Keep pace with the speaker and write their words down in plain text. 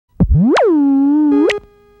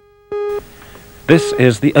This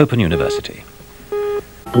is the Open University.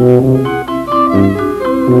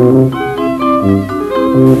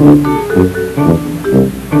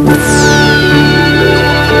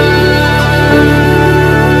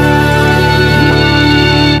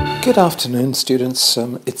 Good afternoon, students.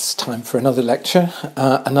 It's time for another lecture,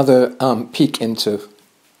 another peek into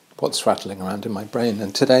what's rattling around in my brain.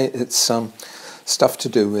 And today it's stuff to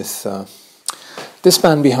do with this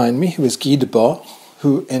man behind me, who is Guy Debord,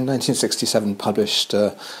 who in 1967 published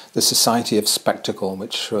The Society of Spectacle,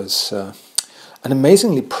 which was an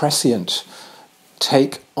amazingly prescient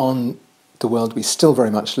take on the world we still very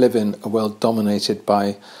much live in, a world dominated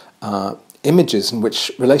by images, in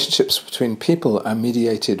which relationships between people are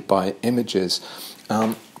mediated by images.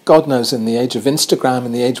 God knows, in the age of Instagram,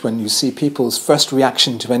 in the age when you see people's first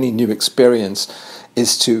reaction to any new experience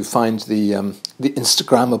is to find the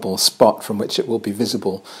Instagrammable spot from which it will be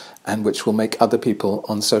visible and which will make other people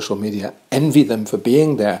on social media envy them for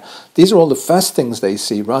being there. These are all the first things they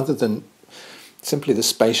see, rather than simply the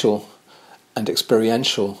spatial and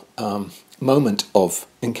experiential moment of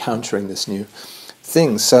encountering this new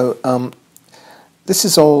thing. So this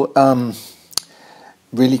is all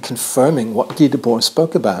really confirming what Guy Debord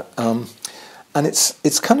spoke about. And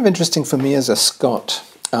it's kind of interesting for me as a Scot.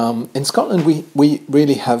 In Scotland, we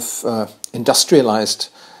really have industrialised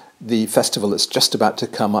the festival that's just about to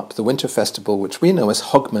come up, the winter festival, which we know as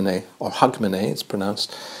Hogmanay, or Hogmanay, it's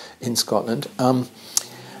pronounced in Scotland.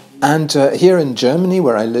 And here in Germany,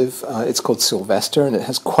 where I live, it's called Sylvester, and it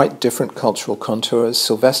has quite different cultural contours.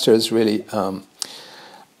 Sylvester is really...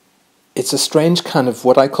 it's a strange kind of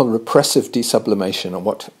what I call repressive desublimation, or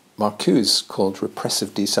what Marcuse called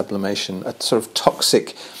repressive desublimation, a sort of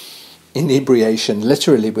toxic inebriation,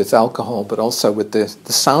 literally with alcohol, but also with the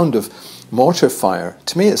sound of mortar fire.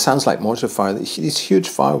 To me, it sounds like mortar fire. These huge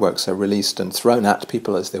fireworks are released and thrown at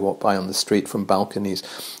people as they walk by on the street from balconies,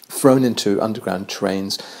 thrown into underground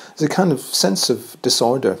trains. There's a kind of sense of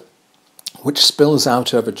disorder which spills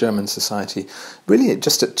out over German society, really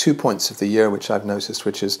just at 2 points of the year, which I've noticed,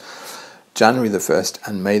 which is January the 1st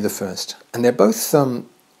and May the 1st. And they're both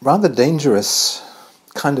rather dangerous,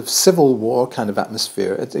 kind of civil war kind of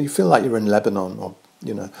atmosphere. You feel like you're in Lebanon or,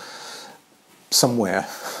 somewhere.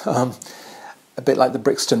 A bit like the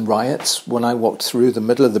Brixton riots. When I walked through the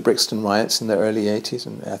middle of the Brixton riots in the early 80s,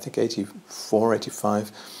 and I think 84,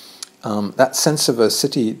 85, that sense of a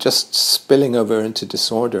city just spilling over into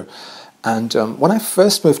disorder. And when I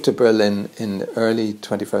first moved to Berlin in the early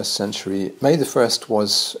 21st century, May the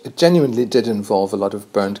 1st it genuinely did involve a lot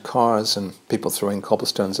of burned cars and people throwing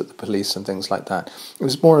cobblestones at the police and things like that. It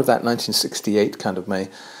was more of that 1968 kind of May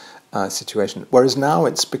situation, whereas now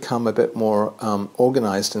it's become a bit more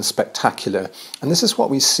organised and spectacular. And this is what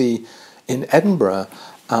we see in Edinburgh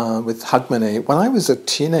with Hogmanay. When I was a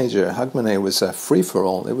teenager, Hogmanay was a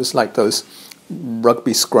free-for-all. It was like those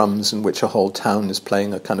rugby scrums in which a whole town is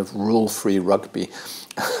playing a kind of rule-free rugby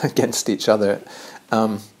against each other.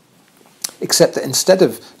 Except that instead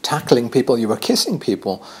of tackling people, you were kissing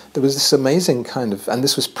people. There was this amazing kind of, and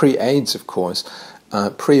this was pre-AIDS, of course,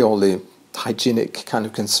 pre all the hygienic kind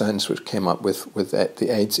of concerns which came up with the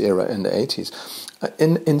AIDS era in the 80s.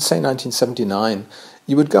 In say 1979,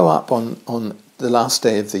 you would go up on the last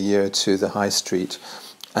day of the year to the high street,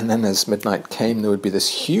 and then as midnight came, there would be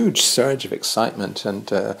this huge surge of excitement and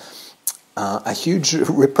a huge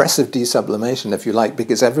repressive desublimation, if you like,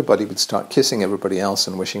 because everybody would start kissing everybody else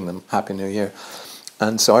and wishing them Happy New Year.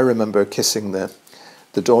 And so I remember kissing the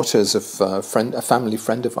daughters of a family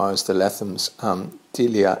friend of ours, the Lethams,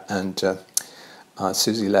 Delia and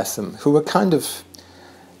Susie Letham, who were kind of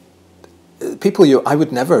people I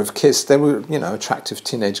would never have kissed. They were, attractive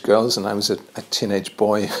teenage girls, and I was a teenage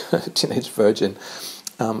boy, a teenage virgin,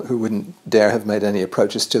 who wouldn't dare have made any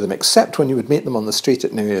approaches to them, except when you would meet them on the street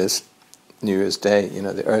at New Year's Day,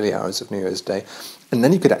 the early hours of New Year's Day, and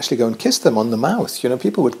then you could actually go and kiss them on the mouth.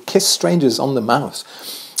 People would kiss strangers on the mouth,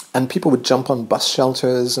 and people would jump on bus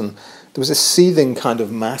shelters, and there was a seething kind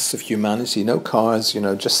of mass of humanity, no cars,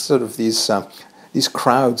 just sort of these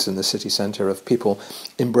crowds in the city centre of people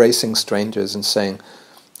embracing strangers and saying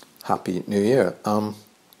Happy New Year.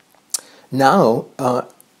 Now,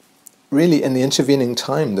 really in the intervening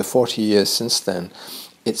time, the 40 years since then,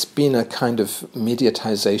 it's been a kind of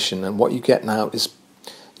mediatization, and what you get now is,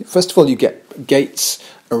 first of all, you get gates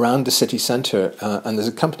around the city centre, and there's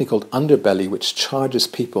a company called Underbelly which charges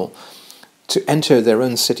people to enter their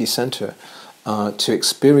own city centre to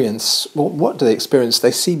experience, well, what do they experience?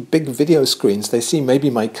 They see big video screens. They see maybe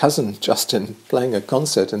my cousin Justin playing a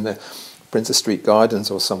concert in the Princess Street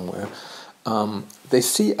Gardens or somewhere. They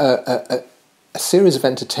see a series of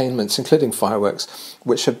entertainments, including fireworks,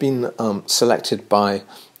 which have been selected by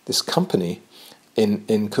this company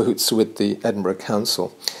in cahoots with the Edinburgh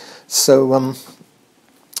Council. So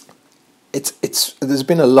there's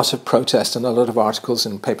been a lot of protest and a lot of articles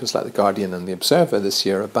in papers like The Guardian and The Observer this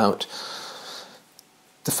year about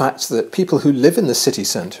the fact that people who live in the city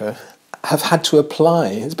centre have had to apply.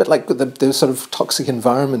 It's a bit like the sort of toxic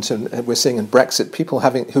environment we're seeing in Brexit. People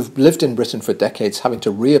who've lived in Britain for decades having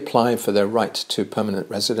to reapply for their right to permanent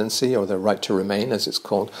residency, or their right to remain, as it's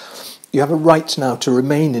called. You have a right now to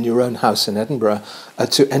remain in your own house in Edinburgh,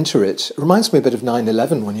 to enter it. It reminds me a bit of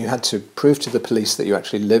 9/11, when you had to prove to the police that you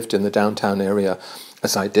actually lived in the downtown area,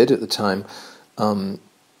 as I did at the time,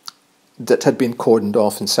 that had been cordoned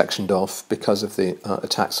off and sectioned off because of the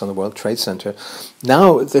attacks on the World Trade Center.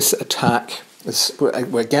 Now this attack,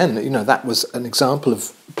 again, that was an example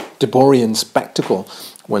of Deborian spectacle.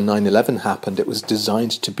 When 9/11 happened, it was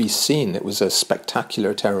designed to be seen. It was a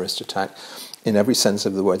spectacular terrorist attack in every sense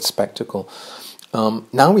of the word spectacle.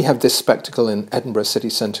 Now we have this spectacle in Edinburgh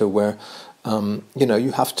city centre where,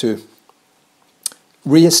 you have to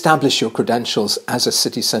re-establish your credentials as a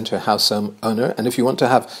city centre house owner, and if you want to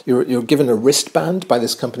have, you're given a wristband by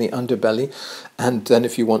this company Underbelly, and then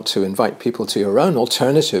if you want to invite people to your own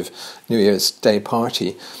alternative New Year's Day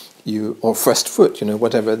party, or first foot,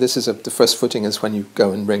 whatever. The first footing is when you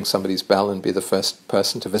go and ring somebody's bell and be the first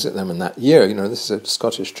person to visit them in that year. This is a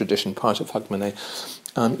Scottish tradition, part of Hogmanay.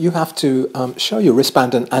 You have to show your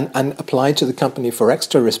wristband and apply to the company for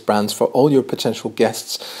extra wristbands for all your potential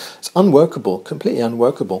guests. It's unworkable, completely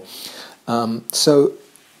unworkable. So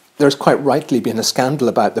there's quite rightly been a scandal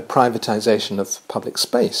about the privatisation of public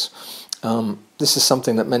space. This is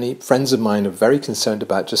something that many friends of mine are very concerned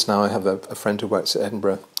about. Just now I have a friend who works at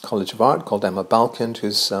Edinburgh College of Art called Emma Balkind,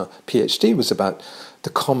 whose PhD was about the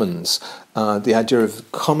commons, the idea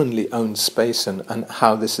of commonly owned space and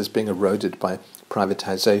how this is being eroded by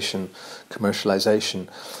privatisation, commercialisation.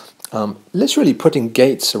 Literally putting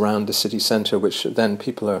gates around the city centre, which then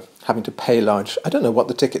people are having to pay large. I don't know what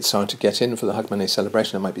the tickets are to get in for the Hogmanay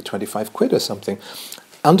celebration. It might be 25 quid or something.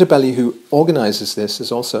 Underbelly, who organises this,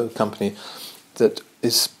 is also a company that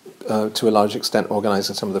is, to a large extent,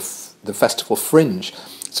 organising some of the festival fringe.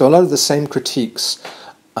 So a lot of the same critiques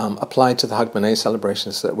applied to the Hogmanay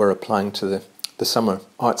celebrations that we're applying to the Summer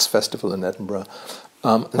Arts Festival in Edinburgh.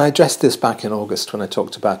 And I addressed this back in August when I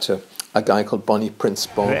talked about a guy called Bonnie Prince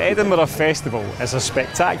Bog. The Edinburgh Festival is a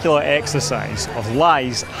spectacular exercise of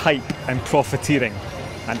lies, hype and profiteering.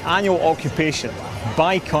 An annual occupation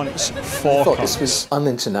by cunts for I thought cunts. This was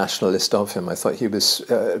uninternationalist of him. I thought he was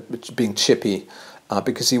being chippy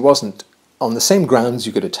because he wasn't on the same grounds.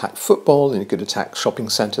 You could attack football and you could attack shopping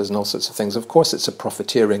centres and all sorts of things. Of course, it's a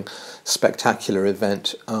profiteering, spectacular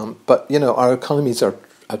event. But, our economies are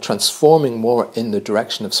transforming more in the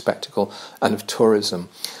direction of spectacle and of tourism.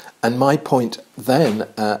 And my point then,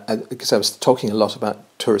 because I was talking a lot about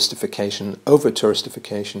touristification,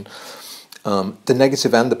 over-touristification, the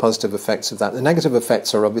negative and the positive effects of that. The negative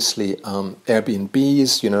effects are obviously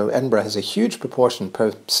Airbnbs. Edinburgh has a huge proportion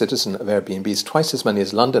per citizen of Airbnbs, twice as many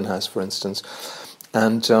as London has, for instance,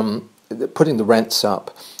 and putting the rents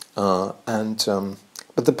up.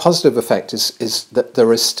 But the positive effect is that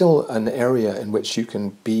there is still an area in which you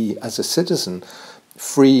can be, as a citizen,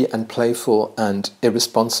 free and playful and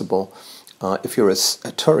irresponsible if you're a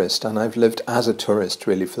tourist. And I've lived as a tourist,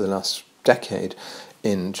 really, for the last decade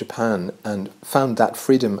in Japan, and found that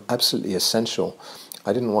freedom absolutely essential.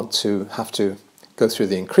 I didn't want to have to go through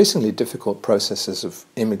the increasingly difficult processes of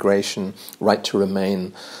immigration, right to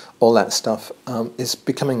remain, all that stuff is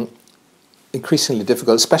becoming increasingly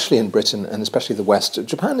difficult, especially in Britain and especially the West.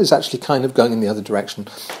 Japan is actually kind of going in the other direction,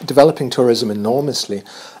 developing tourism enormously,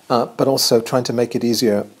 but also trying to make it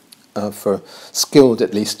easier for skilled,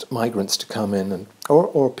 at least, migrants to come in,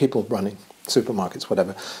 or people running supermarkets,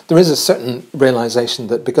 whatever. There is a certain realization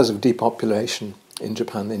that because of depopulation in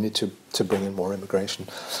Japan, they need to bring in more immigration.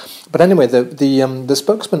 But anyway, the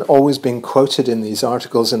spokesman always being quoted in these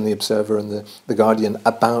articles in The Observer and the Guardian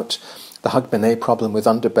about the Hogmanay problem with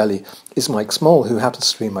Underbelly is Mike Small, who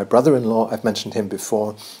happens to be my brother-in-law. I've mentioned him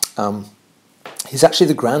before. He's actually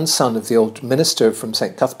the grandson of the old minister from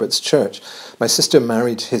St. Cuthbert's Church. My sister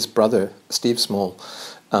married his brother, Steve Small,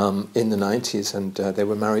 in the 90s, and they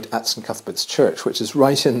were married at St. Cuthbert's Church, which is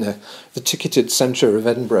right in the ticketed centre of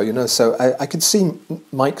Edinburgh, So I could see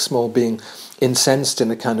Mike Small being incensed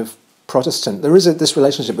in a kind of Protestant. There is this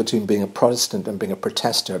relationship between being a Protestant and being a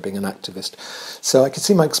protester, being an activist. So I could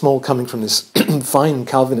see Mike Small coming from this fine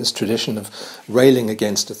Calvinist tradition of railing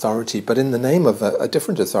against authority, but in the name of a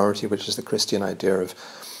different authority, which is the Christian idea of,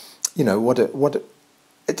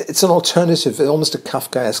 it's an alternative, almost a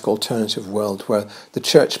Kafkaesque alternative world where the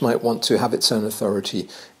church might want to have its own authority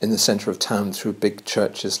in the centre of town through big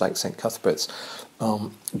churches like St. Cuthbert's.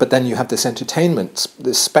 But then you have this entertainment,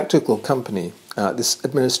 this spectacle company, this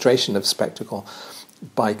administration of spectacle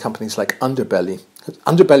by companies like Underbelly.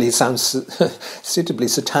 Underbelly sounds suitably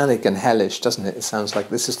satanic and hellish, doesn't it? It sounds like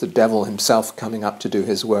this is the devil himself coming up to do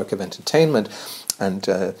his work of entertainment and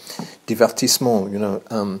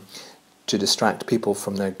divertissement, to distract people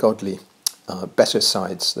from their godly, better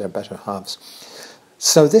sides, their better halves.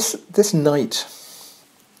 So this night,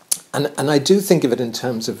 and I do think of it in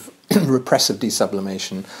terms of repressive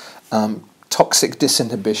desublimation, toxic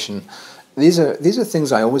disinhibition. These are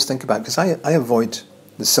things I always think about because I avoid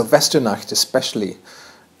the Silvesternacht especially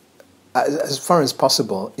as far as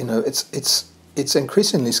possible. It's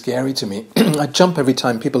increasingly scary to me. I jump every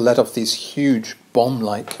time people let off these huge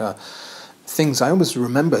bomb-like things. I always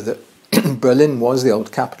remember that Berlin was the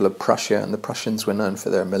old capital of Prussia, and the Prussians were known for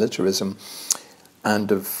their militarism.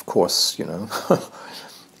 And of course,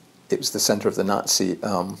 it was the center of the Nazi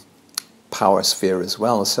power sphere as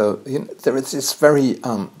well. So there is this very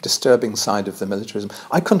disturbing side of the militarism.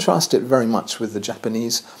 I contrast it very much with the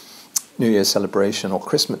Japanese New Year celebration or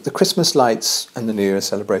Christmas, the Christmas lights and the New Year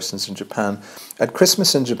celebrations in Japan. At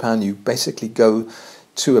Christmas in Japan, you basically go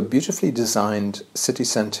to a beautifully designed city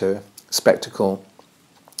center spectacle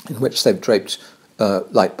in which they've draped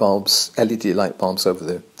light bulbs, LED light bulbs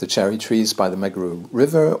over the cherry trees by the Meguro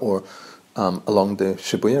River or along the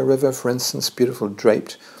Shibuya River, for instance, beautiful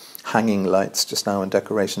draped hanging lights just now and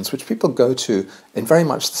decorations, which people go to in very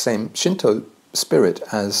much the same Shinto spirit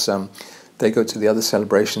as they go to the other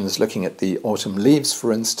celebrations, looking at the autumn leaves,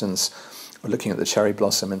 for instance, or looking at the cherry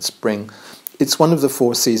blossom in spring. It's one of the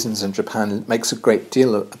 4 seasons in Japan. It makes a great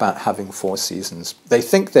deal about having 4 seasons. They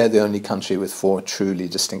think they're the only country with 4 truly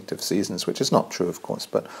distinctive seasons, which is not true, of course,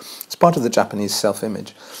 but it's part of the Japanese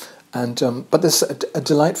self-image. And but there's a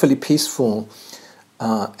delightfully peaceful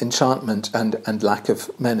enchantment and lack of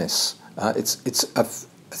menace. It's a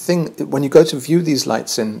thing when you go to view these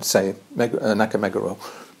lights in, say, Nakameguro,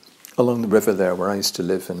 along the river there, where I used to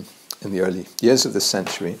live in the early years of this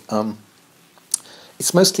century.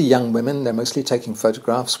 It's mostly young women. They're mostly taking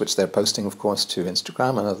photographs, which they're posting, of course, to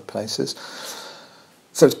Instagram and other places.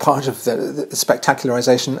 So it's part of the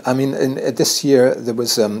spectacularisation. I mean, this year there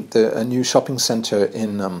was a new shopping centre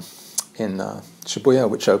in Shibuya,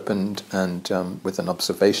 which opened, and with an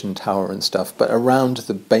observation tower and stuff. But around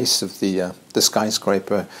the base of the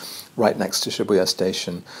skyscraper, right next to Shibuya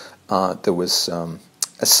Station, there was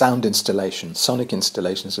a sound installation, sonic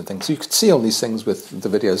installations and things. So you could see all these things with the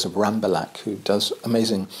videos of Rambalak, who does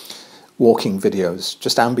amazing walking videos,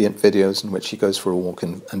 just ambient videos in which he goes for a walk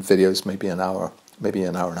and videos maybe an hour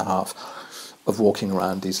and a half of walking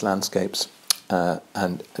around these landscapes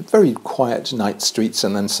and very quiet night streets,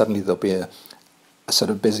 and then suddenly there'll be a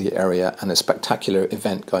sort of busy area and a spectacular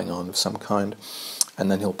event going on of some kind,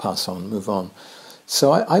 and then he'll pass on, move on.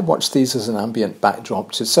 So I watch these as an ambient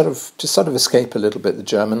backdrop to sort of escape a little bit the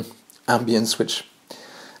German ambience, which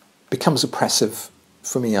becomes oppressive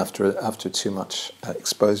for me after too much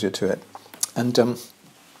exposure to it. And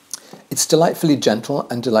it's delightfully gentle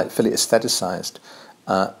and delightfully aestheticized,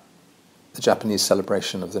 the Japanese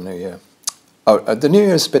celebration of the New Year. The New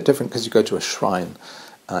Year is a bit different because you go to a shrine.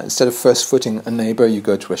 Instead of first footing a neighbor, you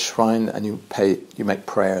go to a shrine and you make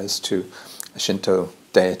prayers to a Shinto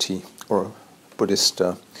deity or Buddhist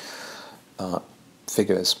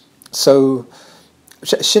figures. So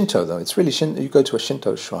Shinto, though, it's really Shinto. You go to a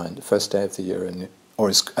Shinto shrine the first day of the year, or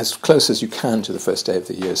as close as you can to the first day of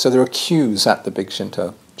the year. So there are queues at the big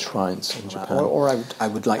Shinto shrines in Japan. Or I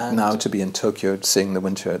would like now to be in Tokyo seeing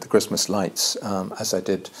the Christmas lights, as I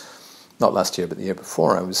did not last year but the year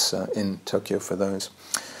before. I was in Tokyo for those.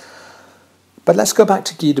 But let's go back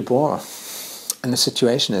to Guy Debord and the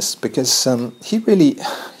Situationists, because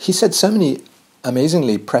he said so many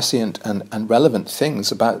amazingly prescient and relevant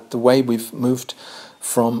things about the way we've moved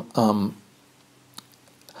from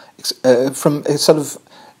a sort of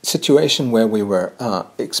situation where we were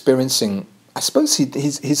experiencing. I suppose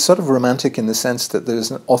he's sort of romantic in the sense that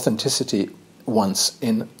there's an authenticity once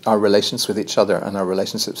in our relations with each other and our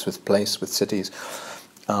relationships with place, with cities,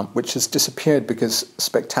 which has disappeared because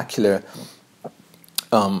spectacular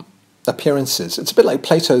appearances. It's a bit like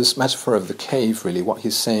Plato's metaphor of the cave, really, what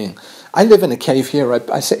he's saying. I live in a cave here.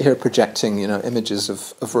 I sit here projecting, images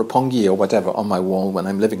of Roppongi or whatever on my wall when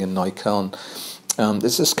I'm living in Neukölln.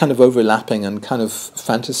 There's this kind of overlapping and kind of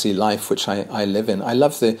fantasy life which I live in. I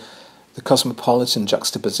love the cosmopolitan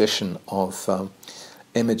juxtaposition of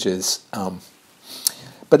images.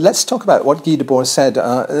 But let's talk about what Guy Debord said.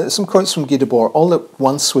 Some quotes from Guy Debord. All that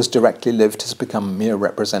once was directly lived has become mere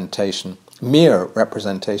representation. Mere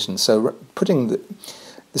representation. So putting the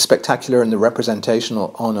spectacular and the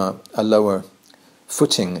representational on a lower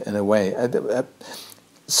footing in a way.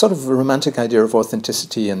 Sort of a romantic idea of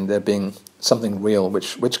authenticity and there being something real,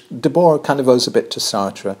 which Debord kind of owes a bit to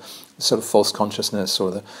Sartre, the sort of false consciousness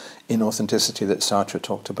or the inauthenticity that Sartre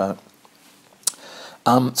talked about.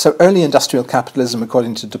 So early industrial capitalism,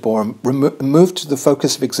 according to Debord, moved the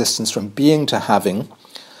focus of existence from being to having.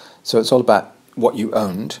 So it's all about what you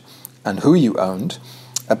owned and who you owned.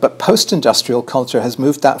 But post-industrial culture has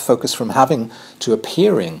moved that focus from having to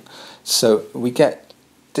appearing. So we get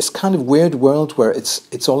this kind of weird world where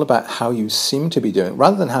it's all about how you seem to be doing,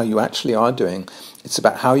 rather than how you actually are doing. It's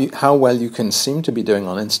about how well you can seem to be doing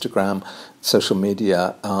on Instagram, social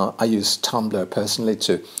media. I use Tumblr personally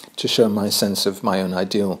to show my sense of my own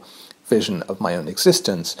ideal vision of my own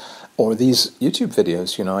existence. Or these YouTube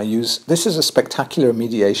videos, I use this as a spectacular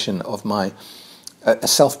mediation of a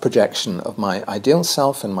self-projection of my ideal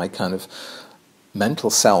self and my kind of mental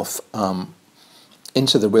self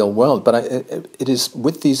into the real world. But it is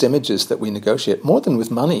with these images that we negotiate, more than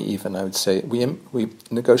with money even, I would say. We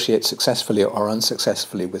negotiate successfully or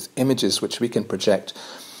unsuccessfully with images which we can project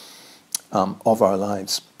of our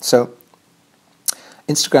lives. So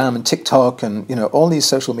Instagram and TikTok and all these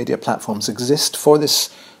social media platforms exist for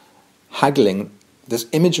this haggling, this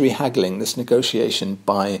imagery haggling, this negotiation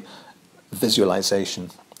by visualization.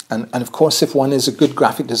 And of course, if one is a good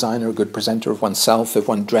graphic designer, a good presenter of oneself, if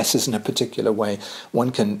one dresses in a particular way,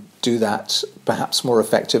 one can do that perhaps more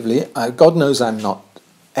effectively. God knows I'm not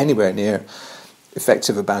anywhere near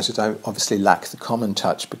effective about it. I obviously lack the common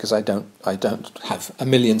touch because I don't have 1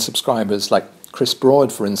 million subscribers like Chris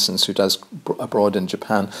Broad, for instance, who does abroad in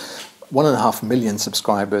Japan. 1.5 million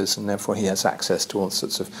subscribers, and therefore he has access to all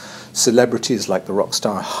sorts of celebrities like the rock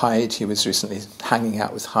star Hyde. He was recently hanging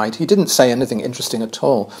out with Hyde. He didn't say anything interesting at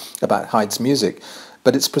all about Hyde's music,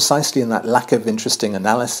 but it's precisely in that lack of interesting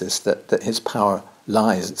analysis that his power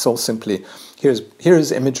lies. It's all simply,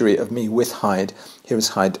 here's imagery of me with Hyde. Here's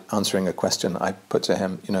Hyde answering a question I put to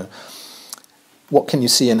him. What can you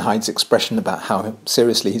see in Hyde's expression about how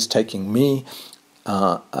seriously he's taking me?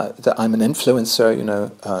 That I'm an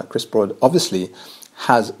influencer, Chris Broad obviously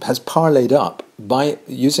has parlayed up by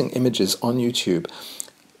using images on YouTube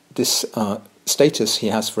this status he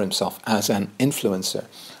has for himself as an influencer.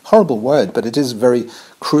 Horrible word, but it is very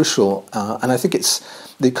crucial, and I think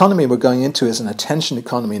the economy we're going into is an attention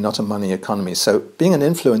economy, not a money economy. So being an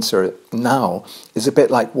influencer now is a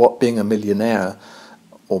bit like what being a millionaire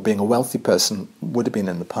or being a wealthy person would have been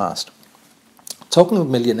in the past. Talking of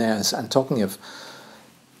millionaires and talking of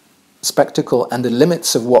spectacle and the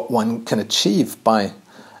limits of what one can achieve by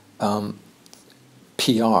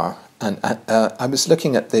PR. And I was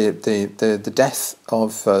looking at the death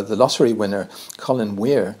of the lottery winner Colin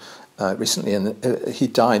Weir recently, and he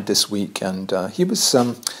died this week. And he was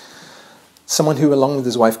someone who, along with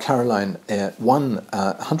his wife Caroline, won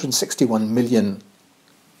 £161 million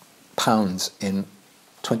in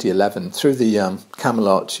 2011 through the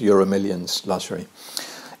Camelot Euro Millions lottery.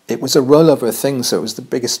 It was a rollover thing, so it was the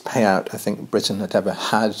biggest payout I think Britain had ever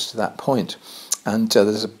had to that point. And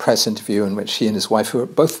there's a press interview in which he and his wife, who are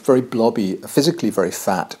both very blobby, physically very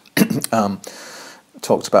fat,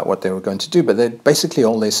 talked about what they were going to do. But basically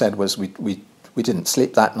all they said was, we didn't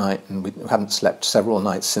sleep that night, and we haven't slept several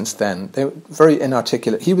nights since then. They were very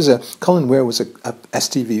inarticulate. Colin Weir was a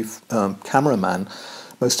STV cameraman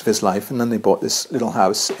most of his life, and then they bought this little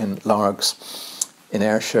house in Largs in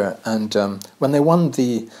Ayrshire, and when they won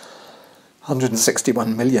the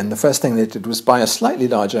 161 million, the first thing they did was buy a slightly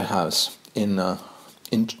larger house in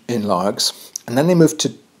Largs, and then they moved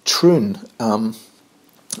to Troon, an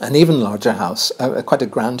even larger house, quite a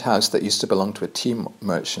grand house that used to belong to a tea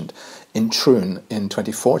merchant in Troon in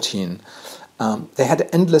 2014. They had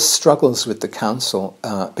endless struggles with the council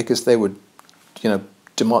because they would,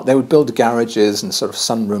 they would build garages and sort of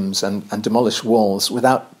sunrooms and demolish walls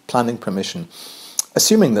without planning permission,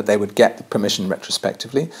 assuming that they would get the permission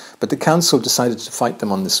retrospectively. But the council decided to fight them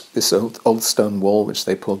on this old stone wall, which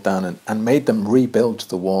they pulled down and made them rebuild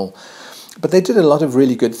the wall. But they did a lot of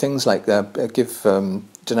really good things, like donate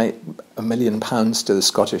 £1 million to the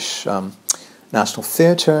Scottish National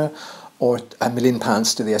Theatre, or £1 million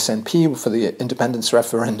to the SNP for the independence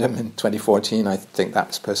referendum in 2014. I think that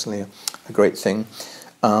was personally a great thing.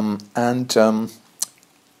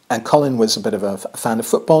 And Colin was a bit of a fan of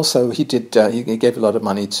football, so he gave a lot of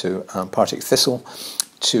money to Partick Thistle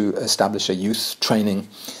to establish a youth training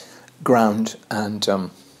ground, and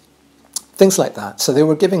things like that. So they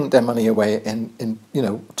were giving their money away in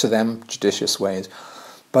to them, judicious ways.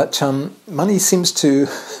 But money seems to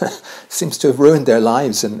seems to have ruined their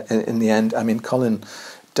lives in the end. I mean, Colin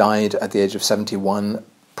died at the age of 71,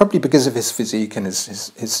 probably because of his physique and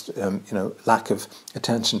his lack of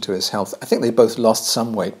attention to his health. I think they both lost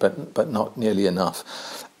some weight, but not nearly enough.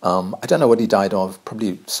 I don't know what he died of,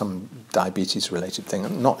 probably some diabetes-related thing.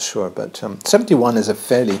 I'm not sure, but 71 is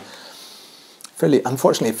a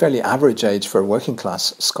unfortunately, a fairly average age for a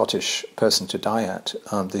working-class Scottish person to die at.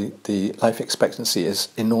 The life expectancy is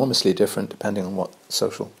enormously different depending on what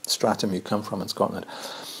social stratum you come from in Scotland.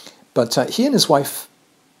 But he and his wife,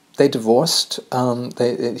 they divorced.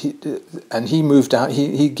 He moved out.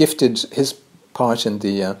 He gifted his part in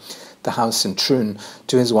the house in Troon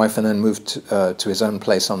to his wife, and then moved to his own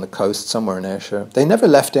place on the coast, somewhere in Ayrshire. They never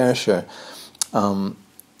left Ayrshire.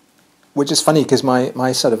 Which is funny because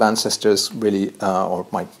my sort of ancestors really, or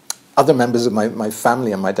my other members of my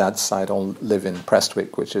family on my dad's side all live in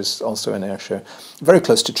Prestwick, which is also in Ayrshire, very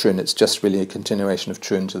close to Troon. It's just really a continuation of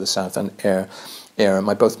Troon to the south, and Ayr.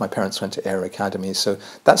 Both my parents went to Ayr Academy, so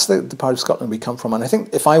that's the part of Scotland we come from. And I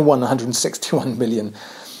think if I won 161 million,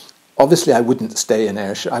 obviously I wouldn't stay in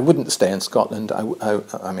Ayrshire. I wouldn't stay in Scotland. I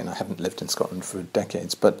mean, I haven't lived in Scotland for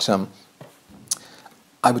decades, but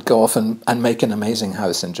I would go off and make an amazing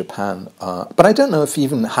house in Japan. But I don't know if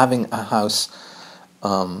even having a house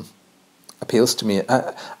appeals to me.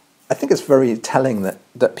 I think it's very telling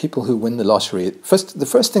that people who win the lottery, the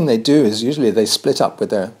first thing they do is usually they split up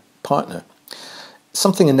with their partner.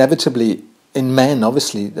 Something inevitably, in men,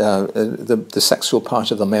 obviously, the sexual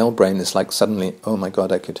part of the male brain is like suddenly, oh my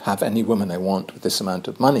God, I could have any woman I want with this amount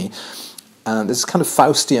of money. And there's kind of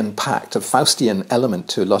Faustian pact, a Faustian element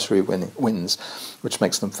to lottery wins, which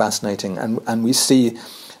makes them fascinating. And we see,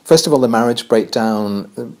 first of all, the marriage breakdown,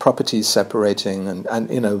 properties separating,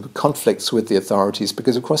 and conflicts with the authorities,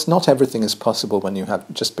 because of course not everything is possible when you have,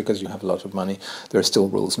 just because you have a lot of money. There are still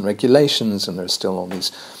rules and regulations, and there's still all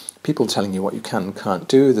these people telling you what you can and can't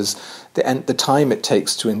do. There's the time it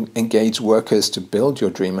takes to engage workers to build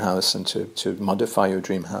your dream house and to modify your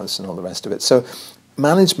dream house and all the rest of it. So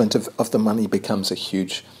management of the money becomes a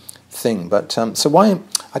huge thing. But so why am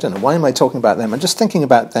I talking about them? I'm just thinking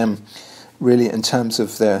about them really in terms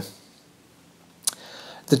of the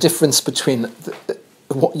difference between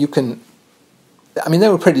what you can. I mean, they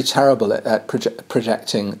were pretty terrible at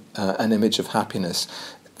projecting an image of happiness.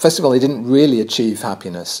 First of all, they didn't really achieve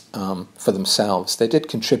happiness for themselves. They did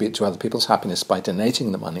contribute to other people's happiness by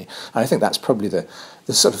donating the money. And I think that's probably the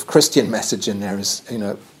sort of Christian message in there is,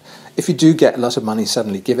 if you do get a lot of money,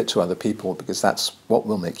 suddenly give it to other people, because that's what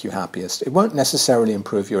will make you happiest. It won't necessarily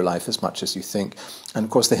improve your life as much as you think. And of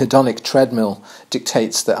course, the hedonic treadmill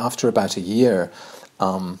dictates that after about a year,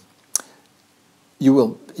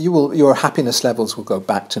 your happiness levels will go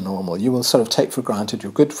back to normal. You will sort of take for granted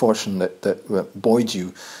your good fortune that buoyed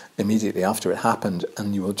you immediately after it happened,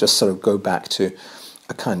 and you will just sort of go back to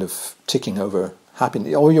a kind of ticking over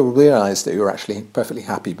happiness, or you'll realize that you're actually perfectly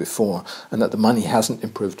happy before, and that the money hasn't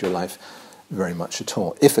improved your life very much at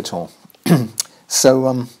all, if at all.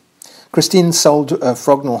 So Christine sold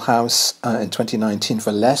Frognall House in 2019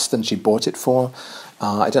 for less than she bought it for.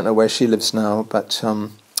 I don't know where she lives now, but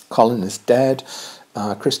Colin is dead.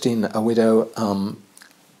 Christine, a widow.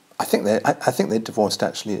 I think they divorced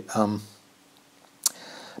actually.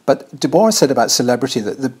 But Debord said about celebrity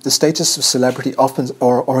that the status of celebrity often,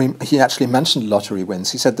 or he actually mentioned lottery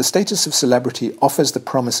wins. He said the status of celebrity offers the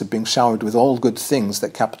promise of being showered with all good things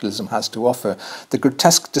that capitalism has to offer. The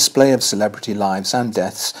grotesque display of celebrity lives and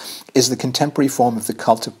deaths is the contemporary form of the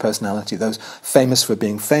cult of personality. Those famous for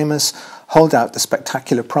being famous hold out the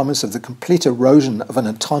spectacular promise of the complete erosion of an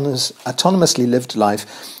autonomously lived life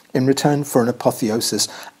in return for an apotheosis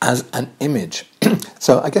as an image.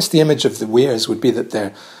 So I guess the image of the Weirs would be that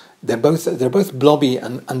they're both blobby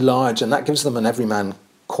and large, and that gives them an everyman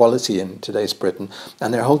quality in today's Britain.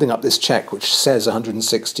 And they're holding up this cheque which says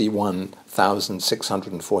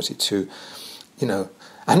 161,642,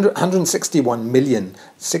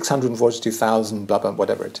 161,642,000, blah blah,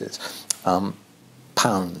 whatever it is,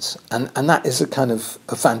 pounds, and that is a kind of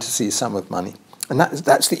a fantasy sum of money. And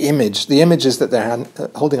that's the image. The image is that they're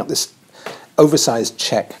holding up this oversized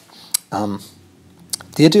cheque.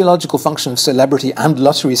 The ideological function of celebrity and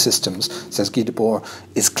lottery systems, says Guy Debord,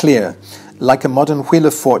 is clear. Like a modern wheel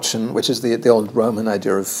of fortune, which is the old Roman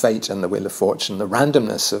idea of fate and the wheel of fortune, the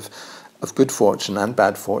randomness of good fortune and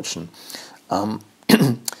bad fortune.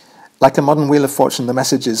 Like a modern wheel of fortune, the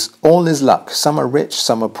message is, all is luck. Some are rich,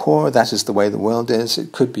 some are poor. That is the way the world is.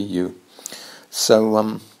 It could be you.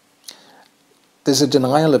 So there's a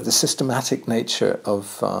denial of the systematic nature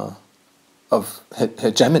of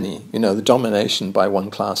hegemony, the domination by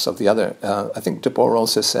one class of the other. I think Debord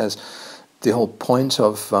also says the whole point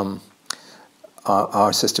of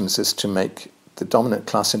our systems is to make the dominant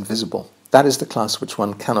class invisible. That is the class which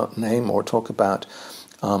one cannot name or talk about.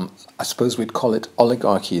 I suppose we'd call it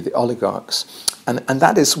oligarchy, the oligarchs. And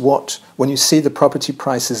that is what, when you see the property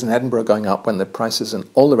prices in Edinburgh going up, when the prices in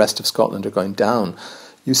all the rest of Scotland are going down,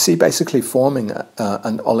 you see basically forming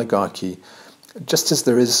an oligarchy, just as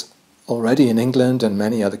there is already in England and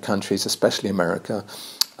many other countries, especially America,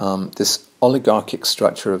 this oligarchic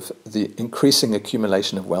structure of the increasing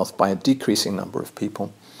accumulation of wealth by a decreasing number of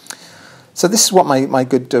people. So this is what my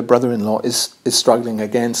good brother-in-law is struggling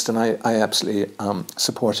against, and I absolutely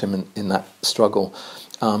support him in that struggle.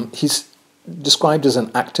 He's described as an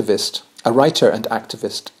activist, a writer and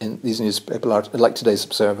activist in these newspapers, like today's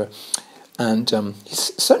Observer, and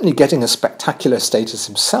he's certainly getting a spectacular status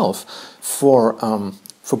himself for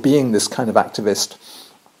being this kind of activist,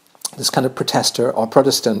 this kind of protester or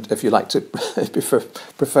Protestant, if you like to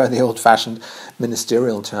prefer the old-fashioned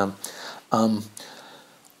ministerial term.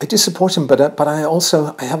 I do support him, but I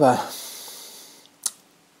have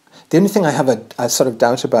the only thing I have a sort of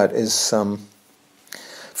doubt about is,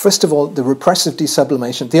 first of all, the repressive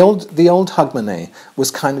desublimation. The old Hogmanay was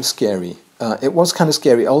kind of scary. It was kind of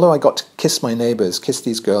scary, although I got to kiss my neighbours, kiss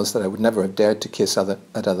these girls that I would never have dared to kiss at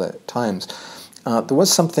other times. There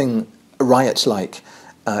was something riot-like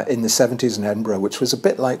in the 70s in Edinburgh, which was a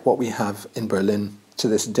bit like what we have in Berlin to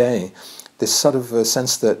this day. This sort of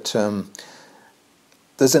sense that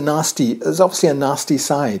there's obviously a nasty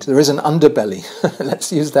side. There is an underbelly.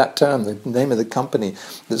 Let's use that term, the name of the company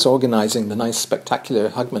that's organising the nice, spectacular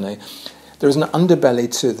Hogmanay. There is an underbelly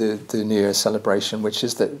to the New Year celebration, which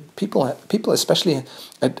is that people, especially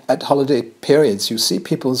at holiday periods, you see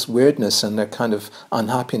people's weirdness and their kind of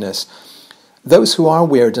unhappiness. Those who are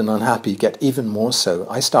weird and unhappy get even more so.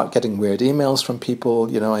 I start getting weird emails from people.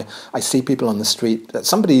 I see people on the street.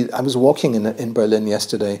 I was walking in Berlin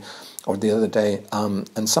yesterday, or the other day,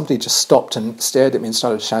 and somebody just stopped and stared at me and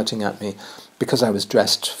started shouting at me because I was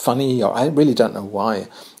dressed funny, or I really don't know why.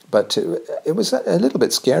 But it was a little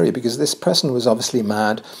bit scary because this person was obviously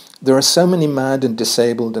mad. There are so many mad and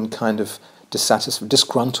disabled and kind of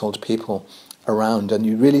disgruntled people around, and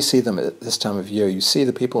you really see them at this time of year. You see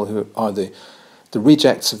the people who are the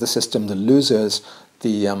rejects of the system, the losers,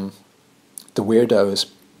 the weirdos,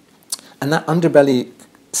 and that underbelly.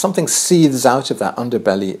 Something seethes out of that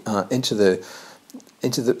underbelly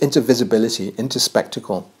into visibility, into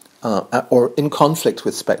spectacle, or in conflict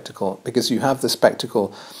with spectacle, because you have the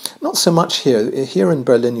spectacle. Not so much here. Here in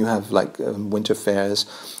Berlin, you have like winter fairs,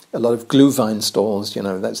 a lot of Glühwein stalls.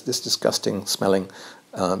 That's this disgusting smelling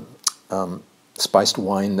spiced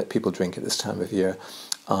wine that people drink at this time of year.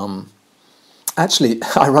 Actually,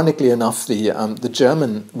 ironically enough, the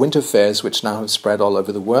German winter fairs, which now have spread all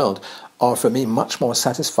over the world, are for me much more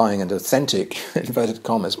satisfying and authentic, inverted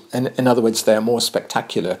commas. In other words, they are more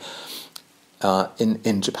spectacular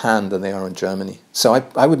in Japan than they are in Germany. So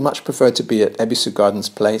I would much prefer to be at Ebisu Gardens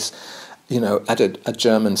Place, at a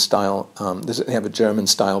German style. They have a German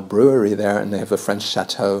style brewery there, and they have a French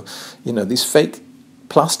chateau. These fake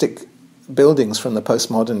plastic buildings from the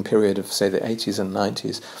postmodern period of, say, the 80s and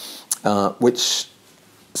 90s, which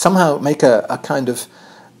somehow make a kind of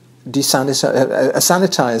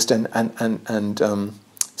sanitized and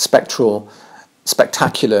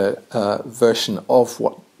spectacular version of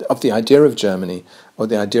the idea of Germany or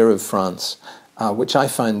the idea of France, which I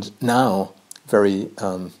find now very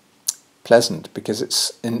pleasant, because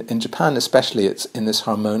it's in Japan especially, it's in this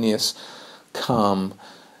harmonious, calm,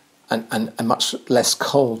 and much less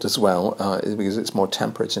cold as well, because it's more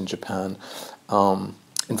temperate in Japan,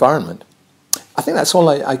 environment. I think that's all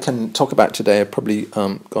I can talk about today. I've probably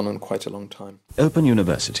gone on quite a long time. Open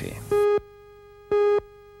University.